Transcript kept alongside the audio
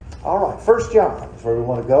All right, 1 John is where we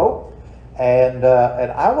want to go. And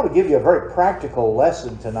I want to give you a very practical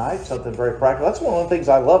lesson tonight, something very practical. That's one of the things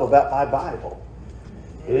I love about my Bible,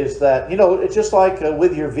 is that, you know, it's just like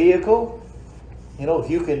with your vehicle. You know, if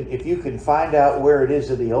you can find out where it is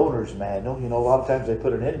in the owner's manual, you know, a lot of times they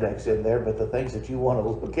put an index in there, but the things that you want to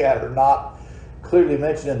look at are not clearly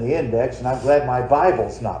mentioned in the index, and I'm glad my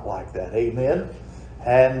Bible's not like that. Amen.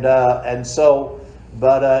 And so,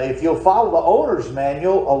 but if you'll follow the owner's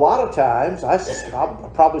manual, a lot of times, I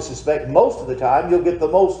probably suspect most of the time, you'll get the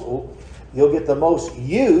most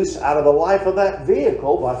use out of the life of that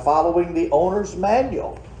vehicle by following the owner's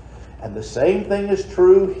manual. And the same thing is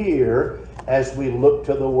true here as we look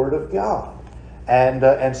to the Word of God.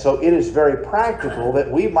 And so it is very practical that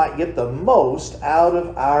we might get the most out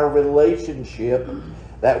of our relationship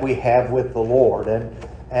that we have with the Lord.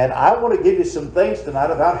 And I want to give you some things tonight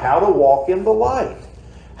about how to walk in the light.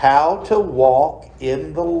 How to walk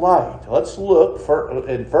in the light. Let's look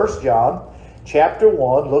in 1 John chapter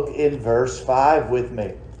 1, look in verse 5 with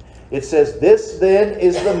me. It says, "This then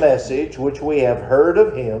is the message which we have heard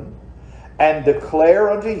of him, and declare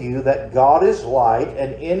unto you that God is light,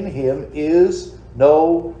 and in him is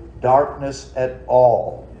no darkness at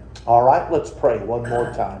all." All right, let's pray one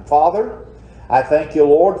more time. Father, I thank you,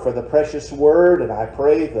 Lord, for the precious word, and I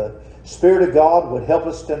pray the Spirit of God would help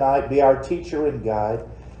us tonight, be our teacher and guide.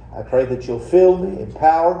 I pray that you'll fill me,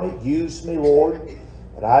 empower me, use me, Lord,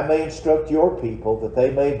 that I may instruct your people, that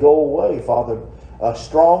they may go away, Father,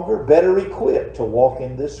 stronger, better equipped to walk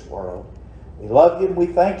in this world. We love you and we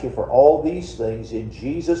thank you for all these things in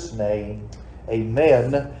Jesus' name.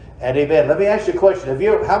 Amen and amen. Let me ask you a question.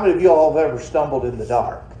 How many of you all have ever stumbled in the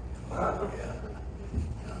dark?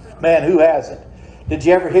 Man, who hasn't? Did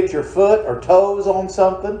you ever hit your foot or toes on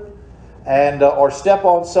something? Or step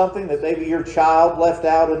on something that maybe your child left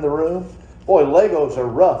out in the room? Boy, Legos are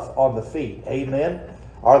rough on the feet. Amen?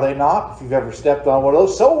 Are they not? If you've ever stepped on one of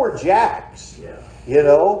those. So were jacks. Yeah. You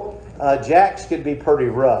know, jacks can be pretty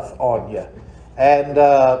rough on you.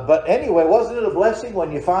 But anyway, wasn't it a blessing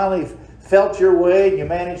when you finally felt your way and you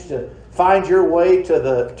managed to find your way to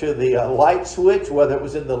the light switch, whether it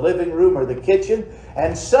was in the living room or the kitchen,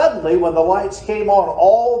 and suddenly when the lights came on,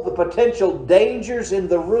 all the potential dangers in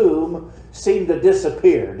the room seemed to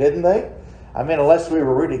disappear, didn't they? I mean, unless we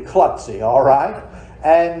were really klutzy, all right?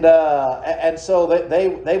 And so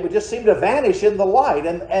they would just seem to vanish in the light.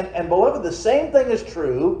 And beloved, the same thing is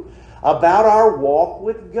true about our walk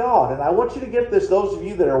with God. And I want you to get this, those of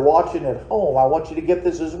you that are watching at home, I want you to get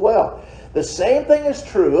this as well. The same thing is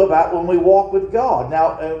true about when we walk with God.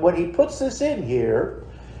 Now, when he puts this in here,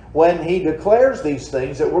 when he declares these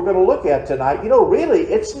things that we're going to look at tonight, you know, really,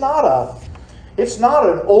 it's not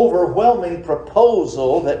an overwhelming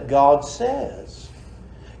proposal that God says.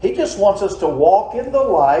 He just wants us to walk in the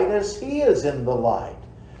light as he is in the light.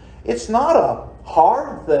 It's not a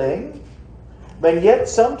hard thing, but yet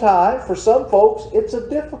sometimes, for some folks, it's a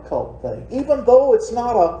difficult thing, even though it's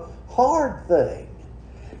not a hard thing.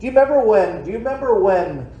 Do you remember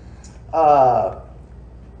when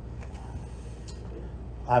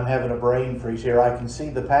I'm having a brain freeze here. I can see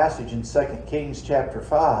the passage in 2 Kings chapter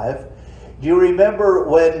 5. Do you remember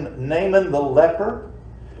when Naaman the leper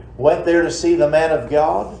went there to see the man of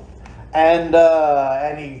God?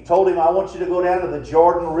 And he told him, I want you to go down to the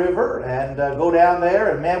Jordan River and go down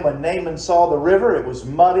there. And man, when Naaman saw the river, it was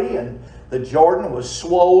muddy and the Jordan was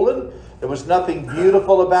swollen. There was nothing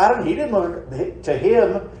beautiful about it. He didn't look, to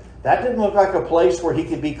him, that didn't look like a place where he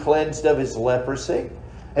could be cleansed of his leprosy.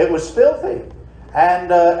 It was filthy.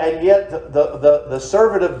 And yet the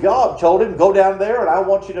servant of God told him, go down there and I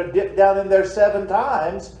want you to dip down in there 7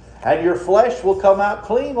 times and your flesh will come out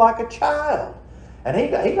clean like a child. And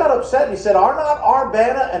he got upset and he said, are not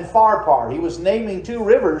Arbana and Pharpar? He was naming 2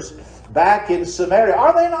 rivers back in Samaria.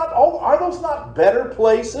 Are those not better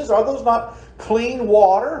places? Are those not clean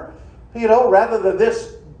water? You know, rather than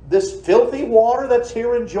this filthy water that's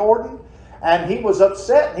here in Jordan? And he was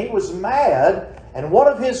upset and he was mad. And one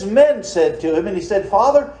of his men said to him, and he said,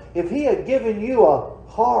 Father, if he had given you a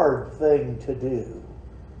hard thing to do,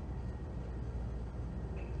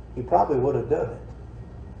 he probably would have done it.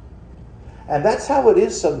 And that's how it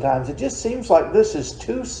is sometimes. It just seems like this is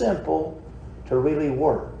too simple to really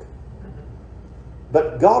work.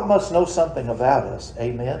 But God must know something about us.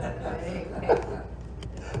 Amen?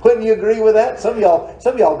 Wouldn't you agree with that? Some of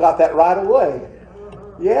y'all got that right away.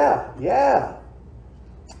 Yeah.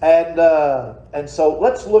 And so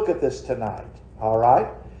let's look at this tonight. All right?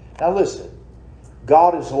 Now listen.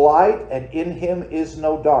 God is light and in him is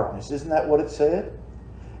no darkness. Isn't that what it said?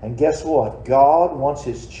 And guess what? God wants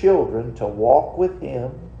his children to walk with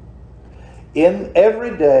him in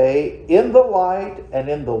every day, in the light and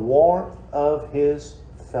in the warmth of His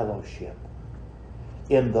fellowship.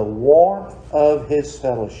 In the warmth of His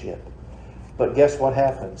fellowship. But guess what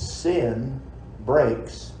happens? Sin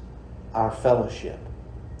breaks our fellowship.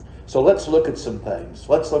 So let's look at some things.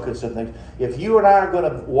 If you and I are going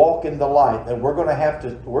to walk in the light, then we're going to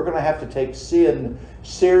have to take sin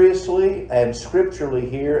seriously and scripturally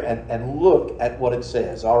here and look at what it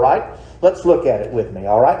says. All right? Let's look at it with me.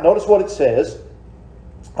 All right? Notice what it says.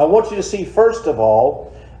 I want you to see first of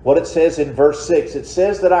all what it says in verse 6. It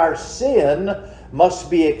says that our sin must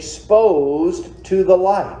be exposed to the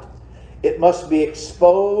light. It must be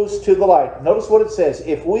exposed to the light. Notice what it says.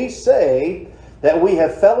 If we say that we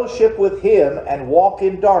have fellowship with Him and walk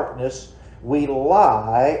in darkness, we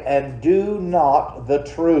lie and do not the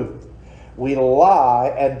truth. We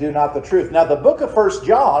lie and do not the truth. Now, the book of 1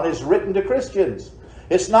 John is written to Christians.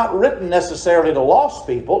 It's not written necessarily to lost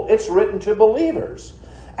people. It's written to believers.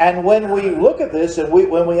 And when we look at this and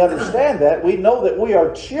when we understand that, we know that we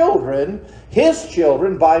are children, His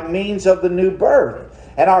children, by means of the new birth.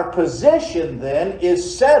 And our position then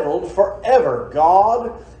is settled forever.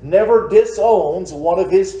 God never disowns one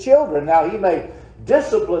of His children. Now, He may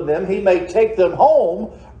discipline them. He may take them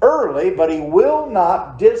home early, but He will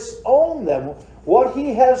not disown them. What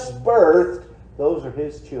He has birthed, those are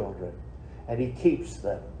His children. And He keeps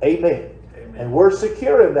them. Amen. Amen. And we're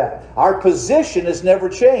secure in that. Our position has never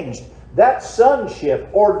changed. That sonship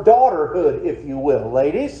or daughterhood, if you will,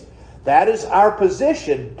 ladies, that is our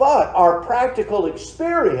position. But our practical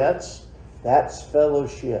experience, that's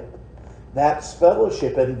fellowship. That's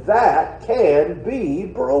fellowship. And that can be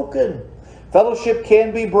broken. Fellowship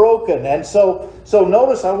can be broken. And so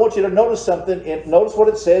notice, I want you to notice something. Notice what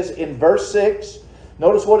it says in verse 6.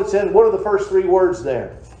 Notice what it says. What are the first three words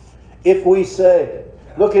there? If we say.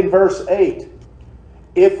 Look in verse 8.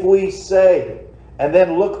 If we say. And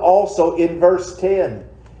then look also in verse 10.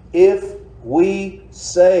 If we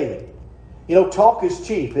say. You know, talk is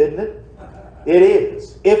cheap, isn't it? It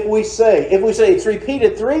is. If we say. It's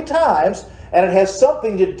repeated 3 times, and it has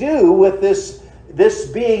something to do with this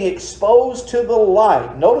being exposed to the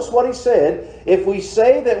light. Notice what he said. If we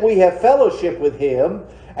say that we have fellowship with Him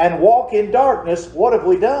and walk in darkness, what have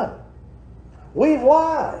we done? We've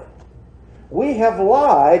lied. We have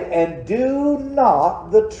lied and do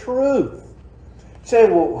not the truth. You say,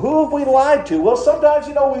 well, who have we lied to? Well, sometimes,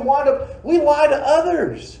 we lie to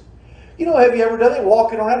others. Have you ever done it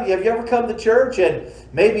walking around? Have you ever come to church and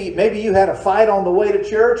maybe you had a fight on the way to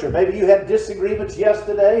church, or maybe you had disagreements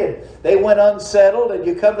yesterday and they went unsettled, and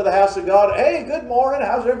you come to the house of God, hey, good morning,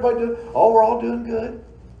 how's everybody doing? Oh, we're all doing good.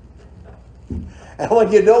 And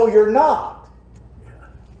when you know you're not,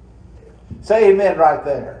 say amen right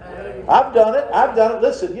there. I've done it.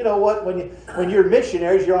 Listen, you know what? When you're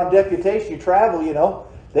missionaries, you're on deputation, you travel,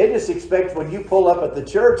 they just expect when you pull up at the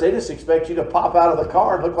church, they just expect you to pop out of the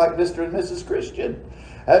car and look like Mr. and Mrs. Christian.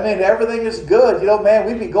 I mean, everything is good. Man,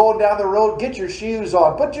 we'd be going down the road. Get your shoes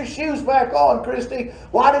on. Put your shoes back on, Christy.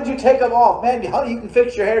 Why did you take them off? Man, honey, you can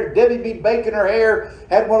fix your hair. Debbie be baking her hair.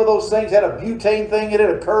 Had one of those things, had a butane thing in it.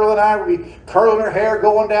 A curling iron. We'd be curling her hair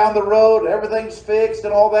going down the road. And everything's fixed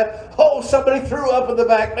and all that. Oh, somebody threw up in the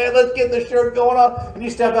back. Man, let's get the shirt going on. And you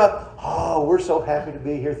step out. Oh, we're so happy to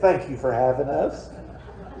be here. Thank you for having us.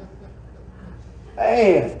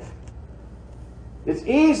 Man, it's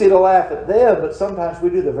easy to laugh at them, but sometimes we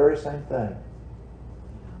do the very same thing.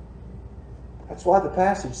 That's why the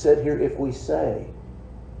passage said here, if we say.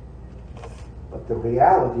 But the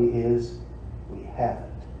reality is, we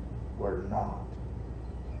haven't. We're not.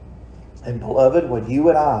 And beloved, when you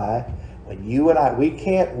and I, we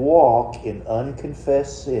can't walk in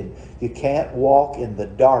unconfessed sin. You can't walk in the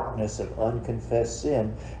darkness of unconfessed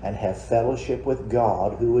sin and have fellowship with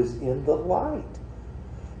God who is in the light.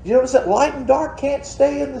 You notice that light and dark can't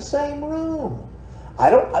stay in the same room. I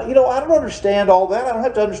don't understand all that. I don't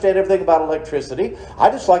have to understand everything about electricity. I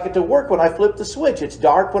just like it to work when I flip the switch. It's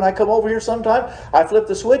dark when I come over here sometime. I flip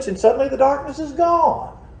the switch and suddenly the darkness is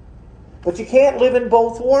gone. But you can't live in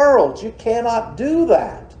both worlds. You cannot do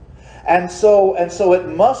that. And so it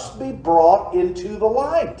must be brought into the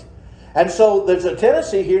light. And so there's a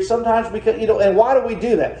tendency here sometimes because, and why do we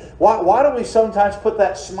do that? Why do we sometimes put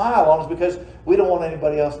that smile on us? Because we don't want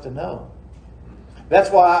anybody else to know.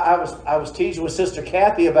 That's why I was teasing with Sister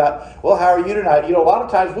Kathy about, well, how are you tonight? A lot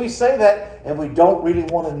of times we say that and we don't really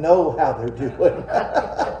want to know how they're doing.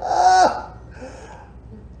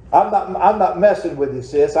 I'm not messing with you,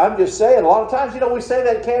 sis. I'm just saying, a lot of times, we say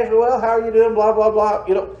that casually, well, how are you doing, blah, blah, blah.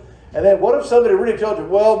 And then what if somebody really told you,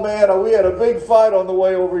 well, man, we had a big fight on the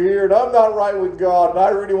way over here, and I'm not right with God, and I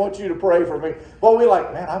really want you to pray for me. Well, we're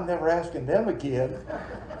like, man, I'm never asking them again.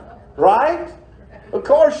 Right? Of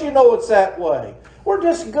course you know it's that way. We're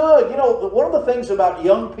just good. You know, one of the things about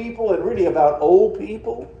young people and really about old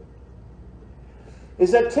people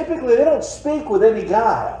is that typically they don't speak with any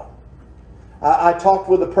guile. I talked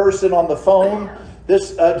with a person on the phone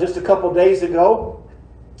just a couple days ago,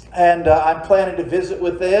 and I'm planning to visit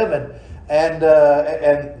with them, and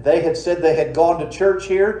they had said they had gone to church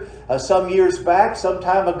here some years back, some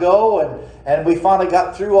time ago, and we finally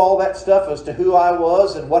got through all that stuff as to who I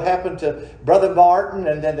was and what happened to Brother Martin,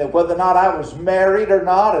 and then whether or not I was married or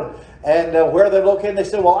not, and where they're located. They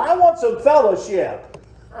said, well, I want some fellowship.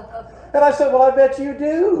 And I said, well, I bet you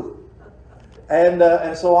do.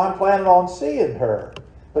 And so I'm planning on seeing her.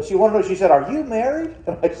 But she wanted to know, she said, are you married?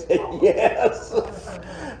 And I said, yes.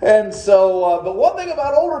 And so, but one thing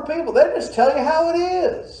about older people, they just tell you how it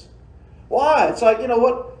is. Why? It's like, you know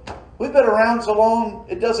what? We've been around so long,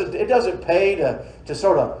 it doesn't pay to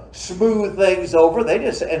sort of smooth things over. They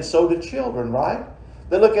just, and so do children, right?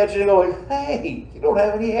 They look at you and go, like, hey, you don't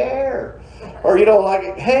have any hair. Or, you know,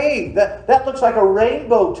 like, hey, that looks like a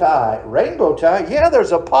rainbow tie. Rainbow tie? Yeah,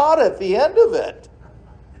 there's a pot at the end of it.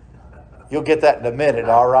 You'll get that in a minute,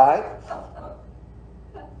 all right?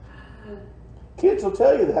 Kids will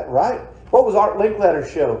tell you that, right? What was Art Linkletter's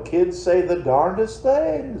show? Kids say the darndest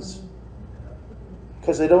things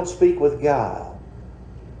because they don't speak with guile.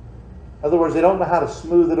 In other words, they don't know how to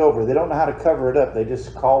smooth it over. They don't know how to cover it up. They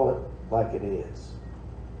just call it like it is.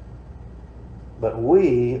 But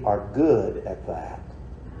we are good at that.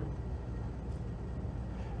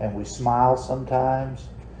 And we smile sometimes,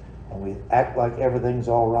 and we act like everything's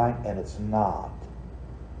all right, and it's not.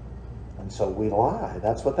 And so we lie.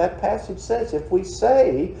 That's what that passage says. If we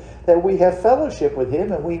say that we have fellowship with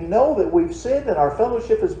Him, and we know that we've sinned and our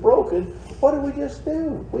fellowship is broken, what do we just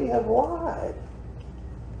do? We have lied.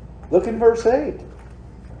 Look in verse 8.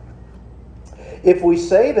 If we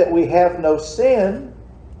say that we have no sin,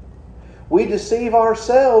 we deceive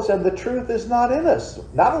ourselves and the truth is not in us.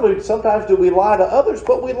 Not only sometimes do we lie to others,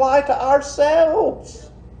 but we lie to ourselves.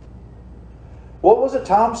 What was it,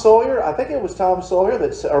 Tom Sawyer? I think it was Tom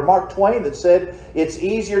Sawyer or Mark Twain that said, it's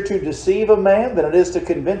easier to deceive a man than it is to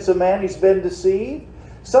convince a man he's been deceived.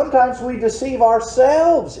 Sometimes we deceive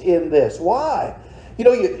ourselves in this. Why? You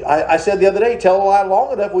know, I said the other day, tell a lie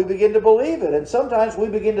long enough, we begin to believe it. And sometimes we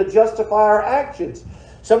begin to justify our actions.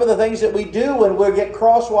 Some of the things that we do when we get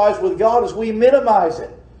crosswise with God is we minimize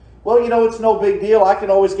it. Well, you know, it's no big deal. I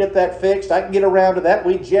can always get that fixed. I can get around to that.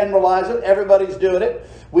 We generalize it. Everybody's doing it.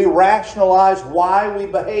 We rationalize why we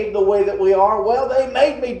behave the way that we are. Well, they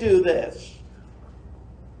made me do this.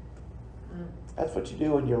 That's what you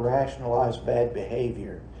do when you rationalize bad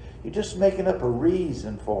behavior. You're just making up a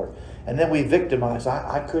reason for it. And then we victimize.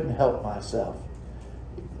 I couldn't help myself.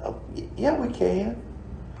 Yeah, we can.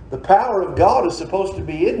 The power of God is supposed to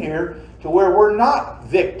be in here to where we're not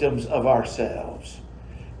victims of ourselves.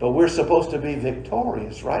 But we're supposed to be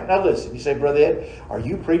victorious, right? Now listen, you say, Brother Ed, are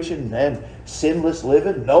you preaching sinless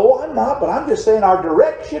living? No, I'm not, but I'm just saying our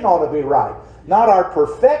direction ought to be right. Not our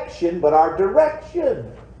perfection, but our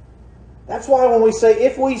direction. That's why when we say,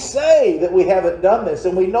 if we say that we haven't done this,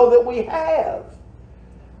 and we know that we have,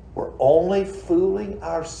 we're only fooling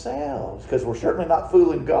ourselves, because we're certainly not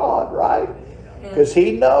fooling God, right? Because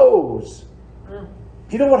He knows.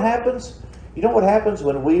 You know what happens? You know what happens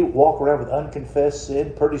when we walk around with unconfessed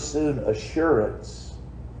sin? Pretty soon, assurance.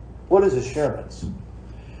 What is assurance?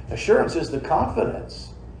 Assurance is the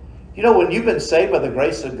confidence. You know, when you've been saved by the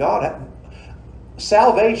grace of God,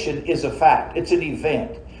 salvation is a fact. It's an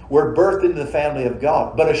event. We're birthed into the family of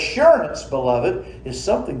God. But assurance, beloved, is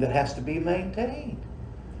something that has to be maintained.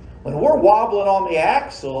 When we're wobbling on the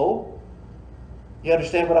axle, you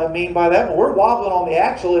understand what I mean by that? When we're wobbling on the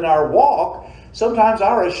axle in our walk, sometimes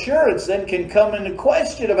our assurance then can come into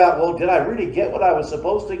question about, well, did I really get what I was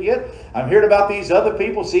supposed to get? I'm hearing about these other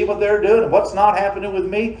people, see what they're doing, and what's not happening with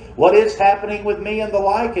me, what is happening with me, and the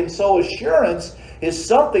like. And so assurance is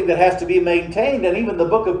something that has to be maintained. And even the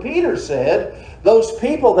book of Peter said, those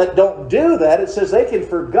people that don't do that, it says they can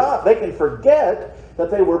forget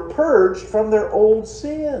that they were purged from their old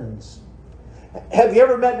sins. Have you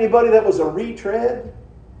ever met anybody that was a retread?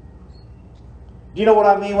 Do you know what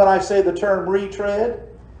I mean when I say the term retread?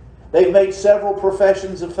 They've made several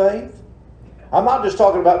professions of faith. I'm not just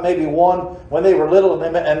talking about maybe one when they were little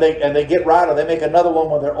and they get right, or they make another one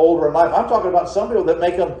when they're older in life. I'm talking about some people that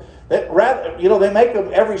make them they make them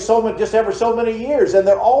every so many years, and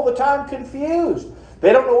they're all the time confused.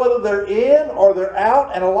 They don't know whether they're in or they're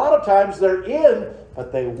out, and a lot of times they're in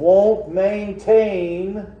but they won't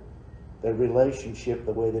maintain the relationship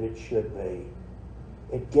the way that it should be.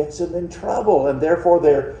 It gets them in trouble, and therefore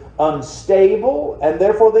they're unstable, and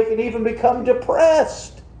therefore they can even become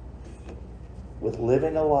depressed with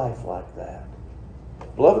living a life like that.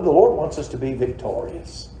 Beloved, the Lord wants us to be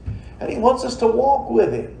victorious, and He wants us to walk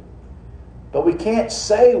with Him. But we can't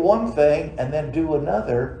say one thing and then do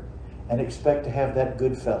another and expect to have that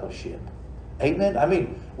good fellowship. Amen? I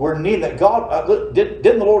mean, we're needing that. God, didn't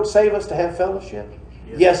the Lord save us to have fellowship?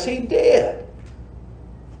 Yes, He did.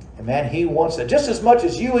 And man, He wants that. Just as much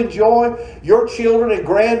as you enjoy your children and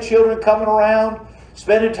grandchildren coming around,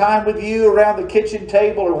 spending time with you around the kitchen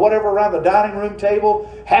table or whatever, around the dining room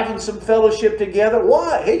table, having some fellowship together.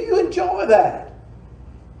 Why? Hey, you enjoy that.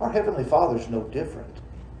 Our Heavenly Father's no different.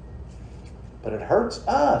 But it hurts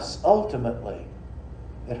us, ultimately.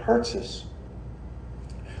 It hurts us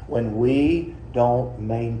when we don't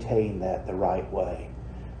maintain that the right way.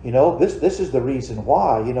 You know, this is the reason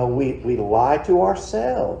why, you know, we lie to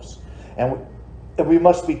ourselves. And we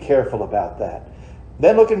must be careful about that.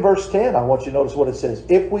 Then look in verse 10. I want you to notice what it says.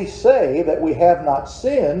 If we say that we have not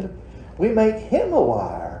sinned, we make Him a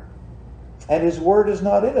liar, and His word is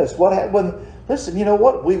not in us. Listen, you know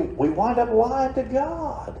what? We wind up lying to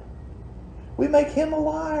God. We make Him a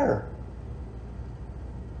liar.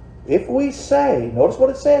 If we say, notice what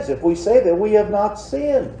it says, if we say that we have not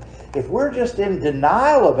sinned, if we're just in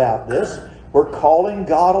denial about this, we're calling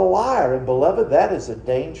God a liar. And beloved, that is a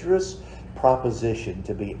dangerous proposition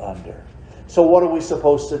to be under. So what are we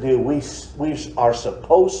supposed to do? We are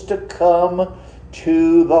supposed to come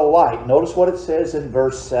to the light. Notice what it says in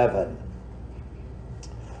verse 7.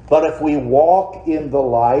 But if we walk in the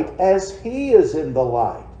light as He is in the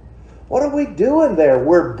light. What are we doing there?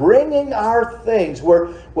 We're bringing our things.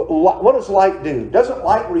 What does light do? Doesn't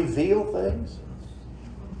light reveal things?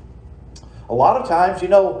 A lot of times, you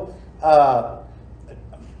know,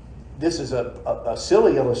 this is a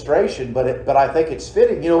silly illustration, but I think it's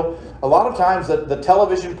fitting. You know, a lot of times the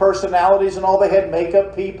television personalities and all, they had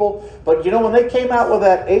makeup people. But you know, when they came out with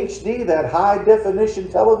that HD, that high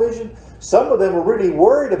definition television, some of them were really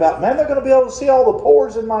worried about, man, they're going to be able to see all the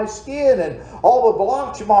pores in my skin and all the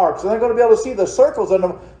blotch marks, and they're going to be able to see the circles in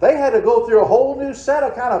them. They had to go through a whole new set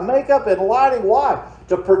of kind of makeup and lighting. Why?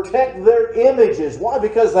 To protect their images. Why?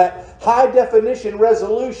 Because that high definition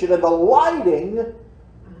resolution and the lighting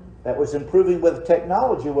that was improving with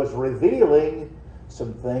technology was revealing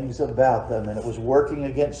some things about them, and it was working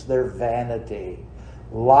against their vanity.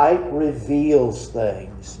 Light reveals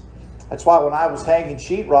things. That's why when I was hanging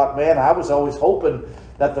sheetrock, man, I was always hoping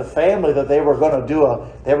that the family, that they were going to do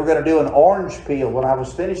an orange peel. When I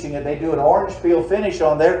was finishing it, they do an orange peel finish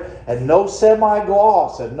on there, and no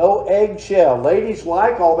semi-gloss and no eggshell. Ladies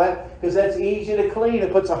like all that because that's easy to clean.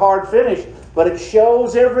 It puts a hard finish, but it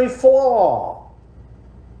shows every flaw.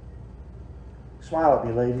 Smile at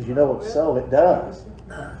me, ladies. You know it's so. It does.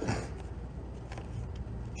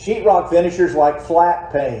 Sheetrock finishers like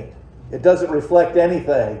flat paint. It doesn't reflect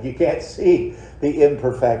anything. You can't see the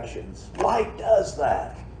imperfections. Light does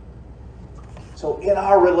that. So in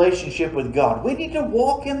our relationship with God, we need to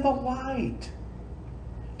walk in the light.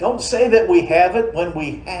 Don't say that we haven't when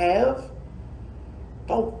we have.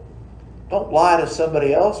 Don't lie to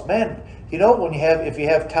somebody else. Man, you know, if you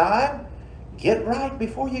have time, get right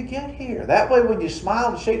before you get here. That way when you smile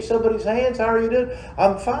and shake somebody's hands, how are you doing?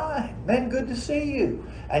 I'm fine. Man, good to see you.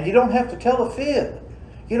 And you don't have to tell a fib.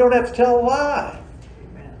 You don't have to tell a lie.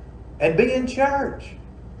 Amen. And be in church.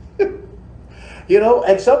 You know,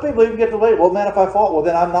 and some people even get to label, well, man, if I fall, well,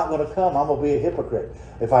 then I'm not going to come. I'm going to be a hypocrite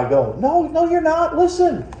if I go. No, you're not.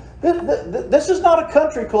 Listen, this is not a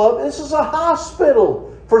country club. This is a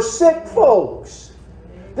hospital for sick folks.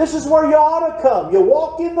 This is where you ought to come. You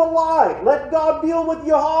walk in the light. Let God deal with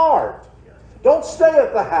your heart. Don't stay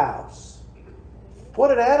at the house. What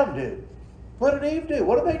did Adam do? What did Eve do?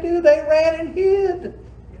 What did they do? They ran and hid.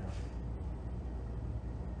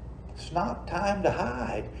 It's not time to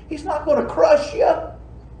hide. He's not going to crush you.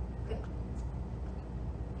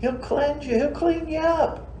 He'll cleanse you. He'll clean you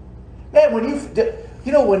up. Man,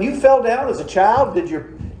 when you fell down as a child, did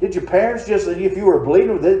your parents just, if you were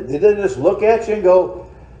bleeding, did they just look at you and go,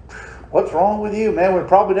 what's wrong with you? Man, we're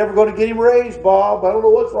probably never going to get him raised, Bob. I don't know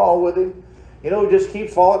what's wrong with him. You know, he just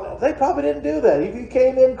keeps falling. They probably didn't do that. If you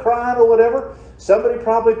came in crying or whatever, somebody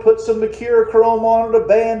probably put some mercurochrome on it, a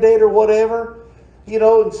Band-Aid or whatever, you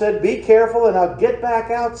know, and said, be careful and I'll get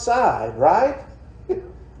back outside, right?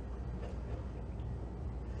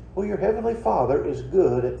 Well, your Heavenly Father is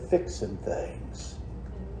good at fixing things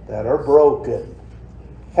that are broken.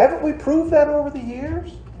 Haven't we proved that over the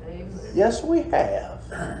years? Amen. Yes, we have.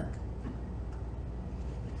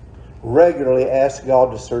 Regularly ask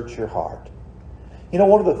God to search your heart. You know,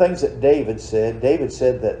 one of the things that David said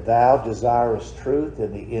that thou desirest truth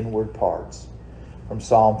in the inward parts, from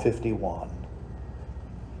Psalm 51.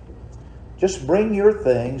 Just bring your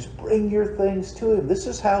things to Him. This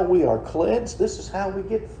is how we are cleansed. This is how we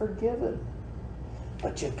get forgiven.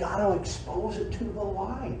 But you got to expose it to the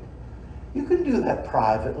light. You can do that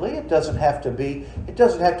privately. It doesn't have to be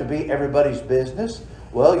everybody's business.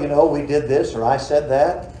 Well, you know, we did this, or I said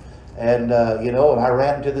that. And, you know, and I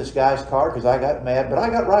ran into this guy's car because I got mad, but I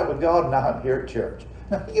got right with God and now I'm here at church.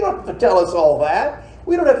 You don't have to tell us all that.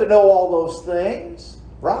 We don't have to know all those things,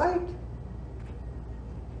 right?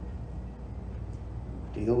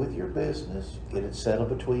 Deal with your business. Get it settled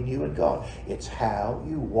between you and God. It's how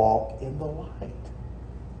you walk in the light.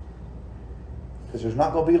 Because there's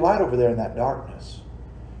not going to be light over there in that darkness.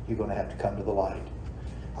 You're going to have to come to the light.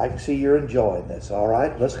 I can see you're enjoying this, all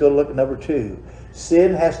right? Let's go look at number 2.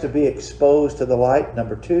 Sin has to be exposed to the light.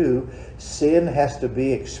 Number 2, sin has to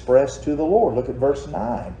be expressed to the Lord. Look at verse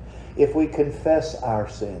 9. If we confess our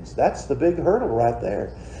sins, that's the big hurdle right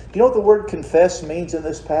there. Do you know what the word confess means in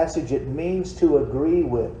this passage? It means to agree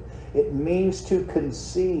with. It means to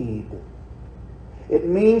concede. It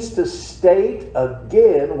means to state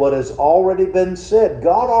again what has already been said.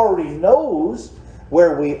 God already knows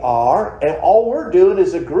where we are, and all we're doing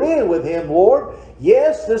is agreeing with Him. Lord,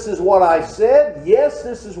 yes, this is what I said. Yes,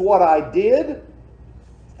 this is what I did.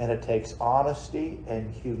 And it takes honesty and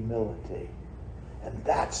humility. And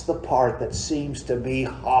that's the part that seems to be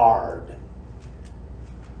hard.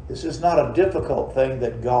 This is not a difficult thing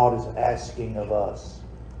that God is asking of us.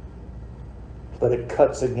 But it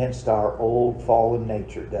cuts against our old fallen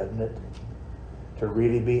nature, doesn't it? To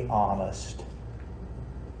really be honest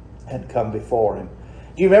and come before Him.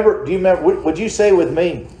 Do you remember, would you say with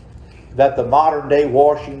me that the modern day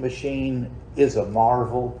washing machine is a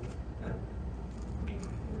marvel?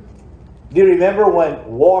 Do you remember when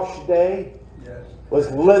wash day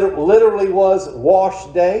was literally was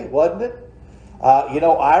wash day, wasn't it? You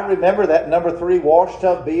know, I remember that number 3 wash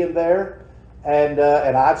tub being there, and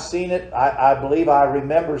I've seen it. I believe I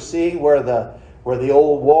remember seeing where the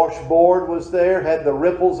old washboard was there, had the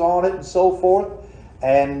ripples on it and so forth.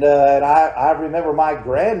 And I remember my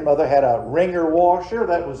grandmother had a wringer washer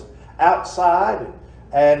that was outside,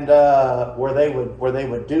 and where they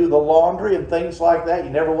would do the laundry and things like that. You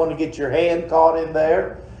never want to get your hand caught in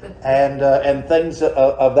there, and things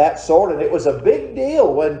of that sort. And it was a big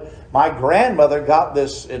deal when my grandmother got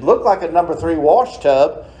this. It looked like a number 3 wash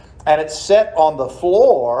tub, and it's set on the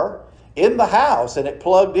floor in the house, and it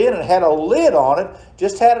plugged in and had a lid on it.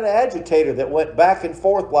 Just had an agitator that went back and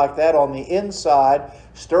forth like that on the inside,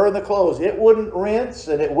 stirring the clothes. It wouldn't rinse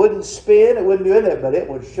and it wouldn't spin, it wouldn't do anything, but it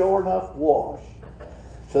would sure enough wash,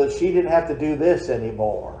 so that she didn't have to do this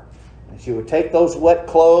anymore. And she would take those wet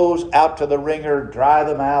clothes out to the wringer, dry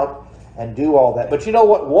them out, and do all that. But you know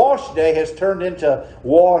what? Wash day has turned into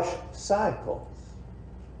wash cycle.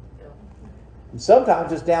 And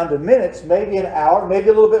sometimes it's down to minutes, maybe an hour, maybe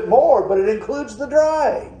a little bit more, but it includes the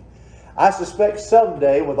drying. I suspect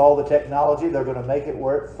someday, with all the technology, they're going to make it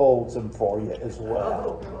where it folds them for you as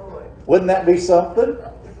well. Wouldn't that be something?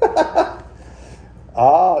 It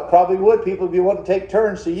probably would. People would be wanting to take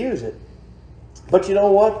turns to use it. But you know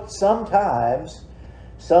what? Sometimes,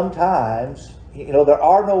 you know, there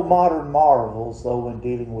are no modern marvels, though, when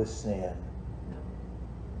dealing with sin.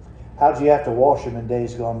 How'd you have to wash them in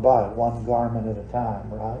days gone by? One garment at a time,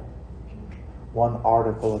 right? One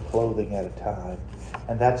article of clothing at a time.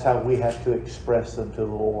 And that's how we have to express them to the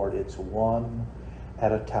Lord. It's one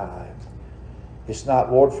at a time. It's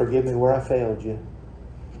not, Lord, forgive me where I failed you.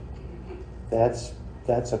 That's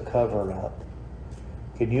a cover-up.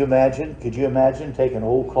 Could you imagine taking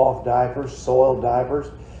old cloth diapers, soiled diapers,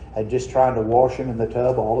 and just trying to wash them in the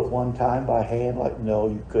tub all at one time by hand? Like, no,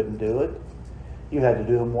 you couldn't do it. You had to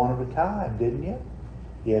do them one at a time, didn't you?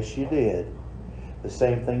 Yes, you did. The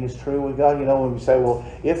same thing is true with God. You know, when we say, well,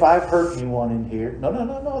 if I've hurt anyone in here.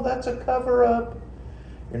 No, that's a cover-up.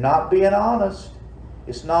 You're not being honest.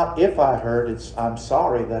 It's not if I hurt, it's I'm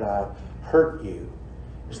sorry that I hurt you.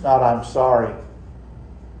 It's not I'm sorry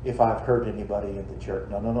if I've hurt anybody in the church.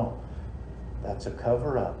 No. That's a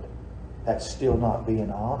cover-up. That's still not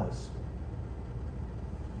being honest.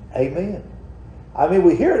 Amen. I mean,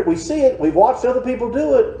 we hear it, we see it, we've watched other people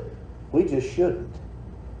do it. We just shouldn't.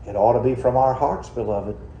 It ought to be from our hearts,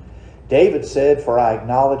 beloved. David said, for I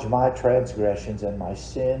acknowledge my transgressions, and my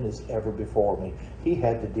sin is ever before me. He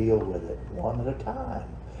had to deal with it one at a time.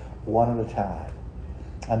 One at a time.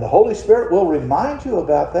 And the Holy Spirit will remind you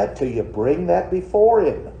about that till you bring that before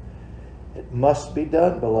Him. It must be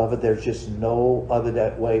done, beloved. There's just no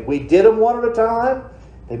other way. We did them one at a time.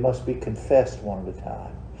 They must be confessed one at a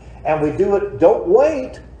time. And we do it, don't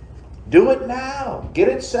wait. Do it now. Get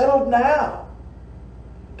it settled now.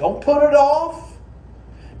 Don't put it off.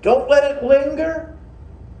 Don't let it linger.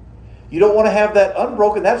 You don't want to have that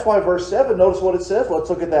unbroken. That's why verse 7, notice what it says. Let's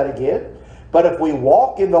look at that again. But if we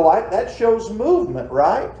walk in the light, that shows movement,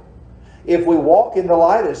 right? If we walk in the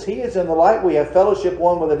light as He is in the light, we have fellowship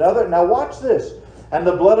one with another. Now watch this. And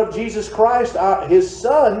the blood of Jesus Christ, His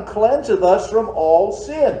Son, cleanseth us from all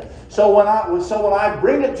sin. So when I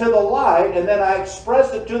bring it to the light and then I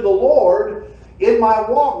express it to the Lord in my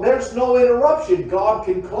walk, there's no interruption. God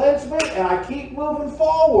can cleanse me and I keep moving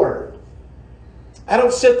forward. I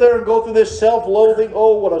don't sit there and go through this self-loathing.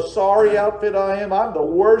 Oh, what a sorry outfit I am. I'm the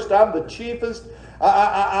worst. I'm the cheapest.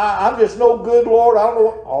 I'm just no good, Lord. I don't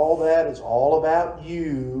know. All that is all about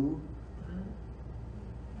you.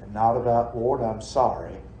 And not about, Lord, I'm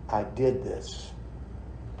sorry. I did this.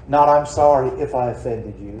 Not, I'm sorry if I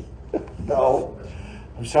offended you. No.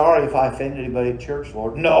 I'm sorry if I offended anybody at church,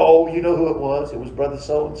 Lord. No, you know who it was. It was Brother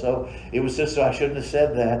so-and-so. It was sister. I shouldn't have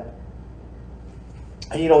said that.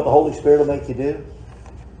 And you know what the Holy Spirit will make you do?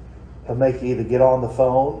 He'll make you either get on the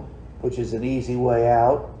phone, which is an easy way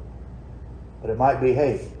out. But it might be,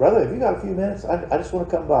 hey, brother, have you got a few minutes? I just want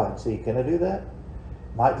to come by and see. Can I do that?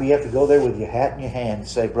 Might be you have to go there with your hat in your hand and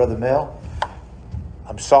say, Brother Mel,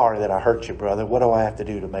 I'm sorry that I hurt you, brother. What do I have to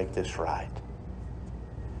do to make this right?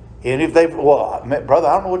 And if they, well, brother,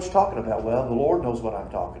 I don't know what you're talking about. Well, the Lord knows what I'm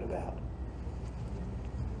talking about.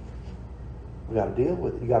 We got to deal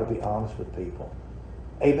with it. You got to be honest with people.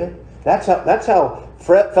 Amen. That's how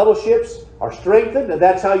fellowships are strengthened, and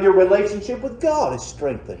that's how your relationship with God is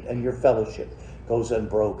strengthened, and your fellowship goes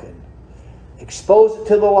unbroken. Expose it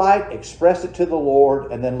to the light, express it to the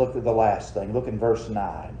Lord, and then look at the last thing. Look in verse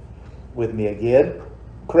 9 with me again.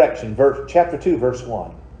 Correction, chapter 2, verse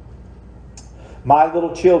 1. My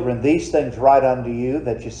little children, these things write unto you,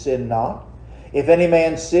 that you sin not. If any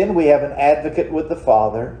man sin, we have an advocate with the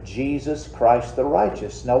Father, Jesus Christ the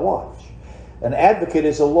righteous. Now watch. An advocate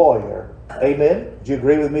is a lawyer. Amen? Do you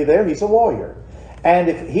agree with me there? He's a lawyer. And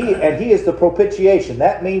he is the propitiation.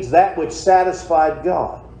 That means that which satisfied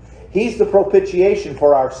God. He's the propitiation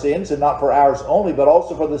for our sins, and not for ours only, but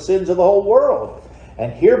also for the sins of the whole world.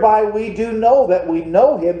 And hereby we do know that we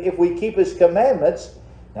know Him if we keep His commandments.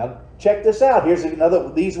 Now check this out. Here's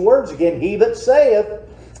these words again. He that saith,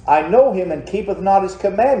 I know Him, and keepeth not His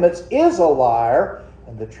commandments, is a liar,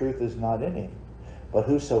 and the truth is not in him. But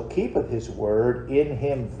whoso keepeth His word, in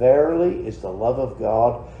him verily is the love of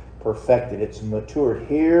God perfected. It's matured.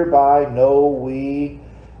 Hereby know we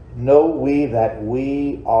that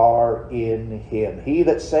we are in Him. He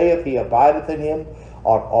that saith he abideth in Him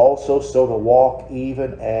ought also so to walk,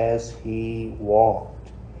 even as He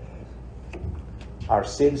walked. Our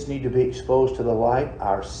sins need to be exposed to the light.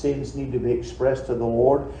 Our sins need to be expressed to the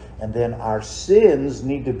Lord. And then our sins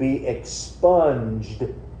need to be expunged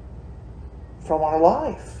from our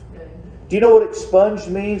life. Do you know what expunged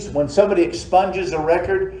means? When somebody expunges a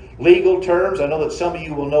record, legal terms, I know that some of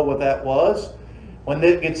you will know what that was. When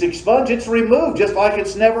it gets expunged, it's removed, just like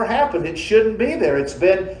it's never happened. It shouldn't be there. It's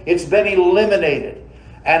been eliminated.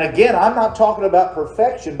 And again, I'm not talking about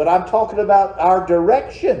perfection, but I'm talking about our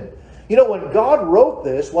direction. You know, when God wrote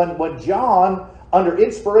this, when John, under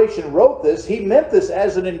inspiration, wrote this, he meant this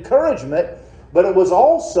as an encouragement, but it was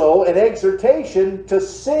also an exhortation to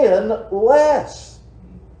sin less.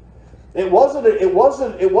 It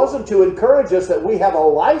wasn't to encourage us that we have a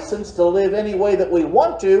license to live any way that we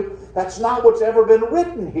want to. That's not what's ever been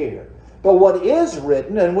written here. But what is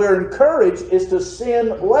written, and we're encouraged, is to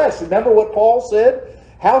sin less. Remember what Paul said?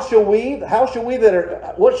 What shall we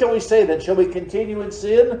say then? Shall we continue in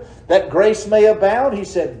sin that grace may abound? He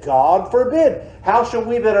said, God forbid. How shall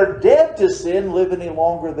we that are dead to sin live any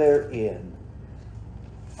longer therein?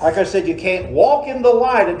 Like I said, you can't walk in the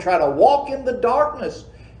light and try to walk in the darkness.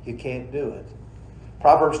 You can't do it.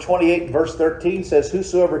 Proverbs 28 verse 13 says,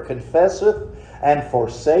 whosoever confesseth and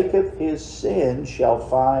forsaketh his sin shall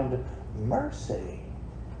find mercy.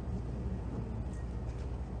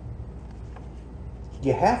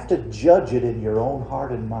 You have to judge it in your own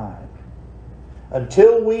heart and mind.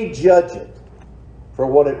 Until we judge it for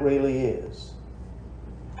what it really is,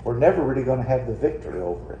 we're never really going to have the victory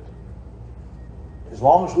over it. As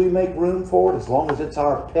long as we make room for it, as long as it's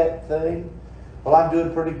our pet thing, well, I'm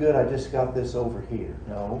doing pretty good, I just got this over here.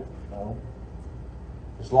 No.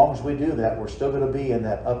 As long as we do that, we're still going to be in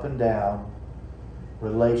that up and down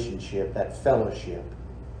relationship, that fellowship.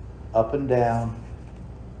 Up and down.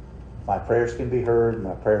 My prayers can be heard,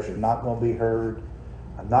 my prayers are not going to be heard.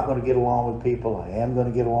 I'm not going to get along with people. I am going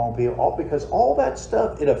to get along with people. All because all that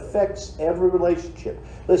stuff, it affects every relationship.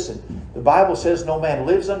 Listen, the Bible says no man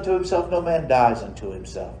lives unto himself, no man dies unto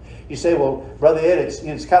himself. You say, well, Brother Ed,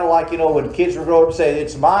 it's kind of like, when kids were growing up saying,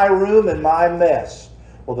 it's my room and my mess.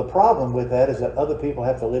 Well, the problem with that is that other people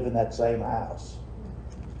have to live in that same house.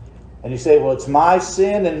 And you say, well, it's my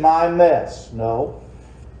sin and my mess. No.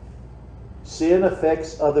 Sin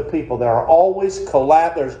affects other people. There's always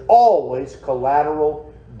collateral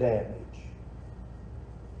damage.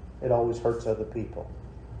 It always hurts other people.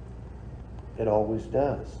 It always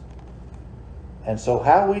does. And so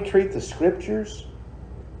how we treat the Scriptures,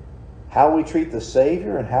 how we treat the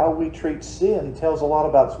Savior, and how we treat sin tells a lot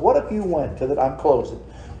about us. What if you went to I'm closing.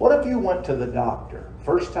 What if you went to the doctor?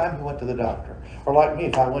 First time you went to the doctor. Or like me,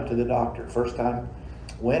 if I went to the doctor. First time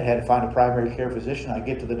had to find a primary care physician. I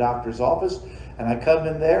get to the doctor's office, and I come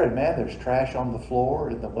in there, and man, there's trash on the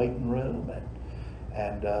floor in the waiting room,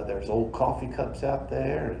 and there's old coffee cups out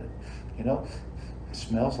there, and it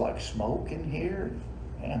smells like smoke in here.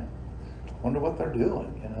 Man, I wonder what they're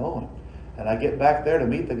doing, And I get back there to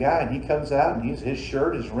meet the guy, and he comes out, and his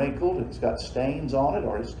shirt is wrinkled, and it's got stains on it,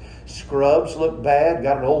 or his scrubs look bad,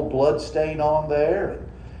 got an old blood stain on there,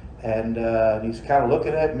 and he's kind of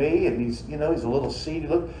looking at me, and he's a little seedy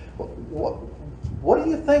look. What do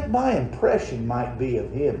you think my impression might be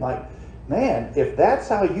of him? Like, man, if that's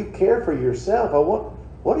how you care for yourself,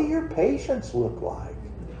 what do your patients look like?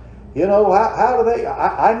 How do they?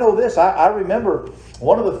 I know this. I remember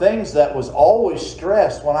one of the things that was always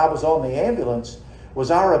stressed when I was on the ambulance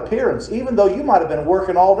was our appearance. Even though you might have been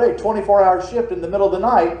working all day, 24-hour shift in the middle of the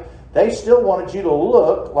night, they still wanted you to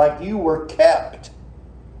look like you were kept.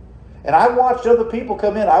 And I watched other people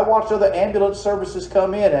come in. I watched other ambulance services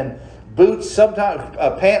come in, and boots sometimes,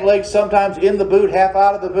 pant legs sometimes in the boot, half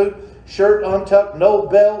out of the boot, shirt untucked, no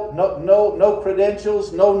belt, no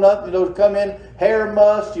credentials, no nothing. Come in, hair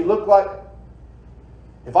mussed. You look like.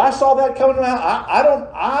 If I saw that coming around,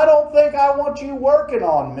 I don't think I want you working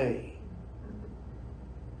on me.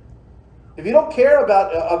 If you don't care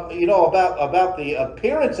about about the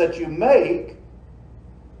appearance that you make,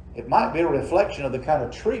 it might be a reflection of the kind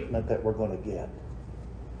of treatment that we're going to get.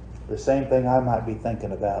 The same thing I might be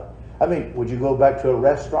thinking about. I mean, would you go back to a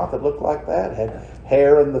restaurant that looked like that, had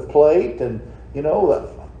hair in the plate, and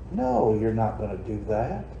no, you're not going to do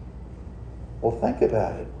that. Well, think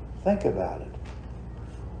about it. Think about it.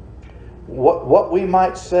 What we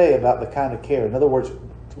might say about the kind of care. In other words,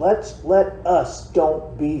 let us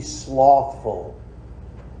don't be slothful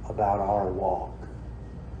about our walk.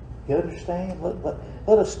 You understand?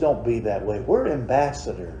 Let us don't be that way. We're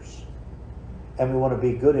ambassadors, and we want to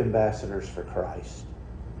be good ambassadors for Christ.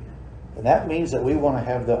 And that means that we want to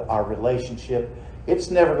have our relationship.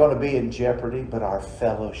 It's never going to be in jeopardy, but our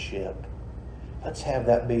fellowship. Let's have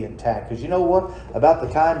that be intact. Because you know what? About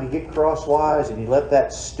the time you get crosswise and you let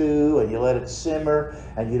that stew and you let it simmer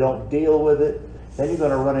and you don't deal with it, then you're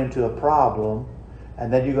going to run into a problem,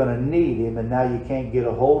 and then you're going to need him, and now you can't get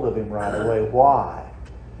a hold of him right away. Why?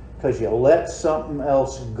 Because you let something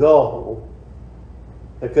else go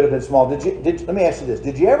that could have been small. Let me ask you this.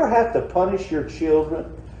 Did you ever have to punish your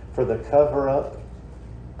children for the cover-up?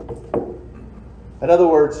 In other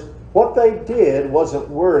words, what they did wasn't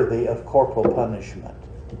worthy of corporal punishment.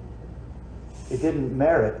 It didn't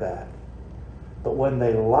merit that. But when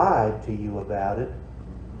they lied to you about it,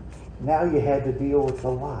 now you had to deal with the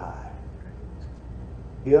lie.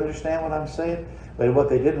 You understand what I'm saying? But what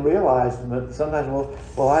they didn't realize, sometimes,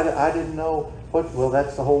 I didn't know. Well,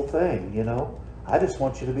 that's the whole thing, I just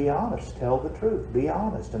want you to be honest. Tell the truth. Be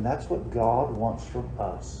honest. And that's what God wants from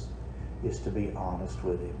us, is to be honest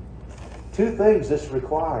with him. Two things this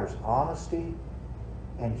requires: honesty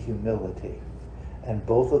and humility. And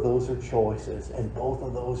both of those are choices, and both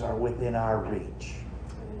of those are within our reach.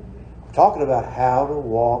 I'm talking about how to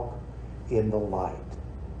walk in the light.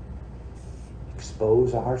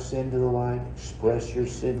 Expose our sin to the light. Express your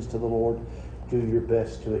sins to the Lord. Do your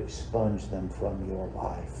best to expunge them from your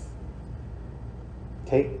life.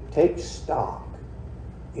 Take stock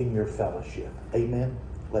in your fellowship. Amen.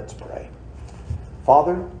 Let's pray.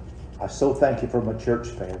 Father, I so thank you for my church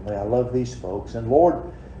family. I love these folks. And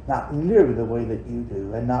Lord, not nearly the way that you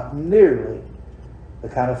do, and not nearly the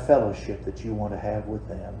kind of fellowship that you want to have with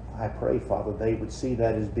them. I pray, Father, they would see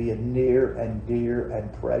that as being near and dear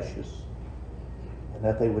and precious, and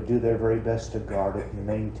that they would do their very best to guard it and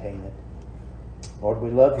maintain it. Lord, we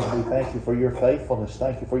love you. We thank you for your faithfulness.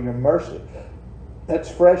 Thank you for your mercy that's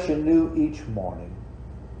fresh and new each morning.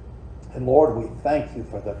 And Lord, we thank you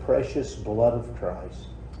for the precious blood of Christ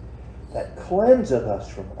that cleanseth us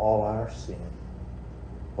from all our sin.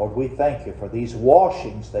 Lord, we thank you for these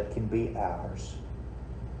washings that can be ours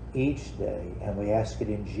each day. And we ask it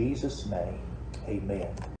in Jesus' name.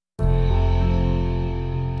 Amen.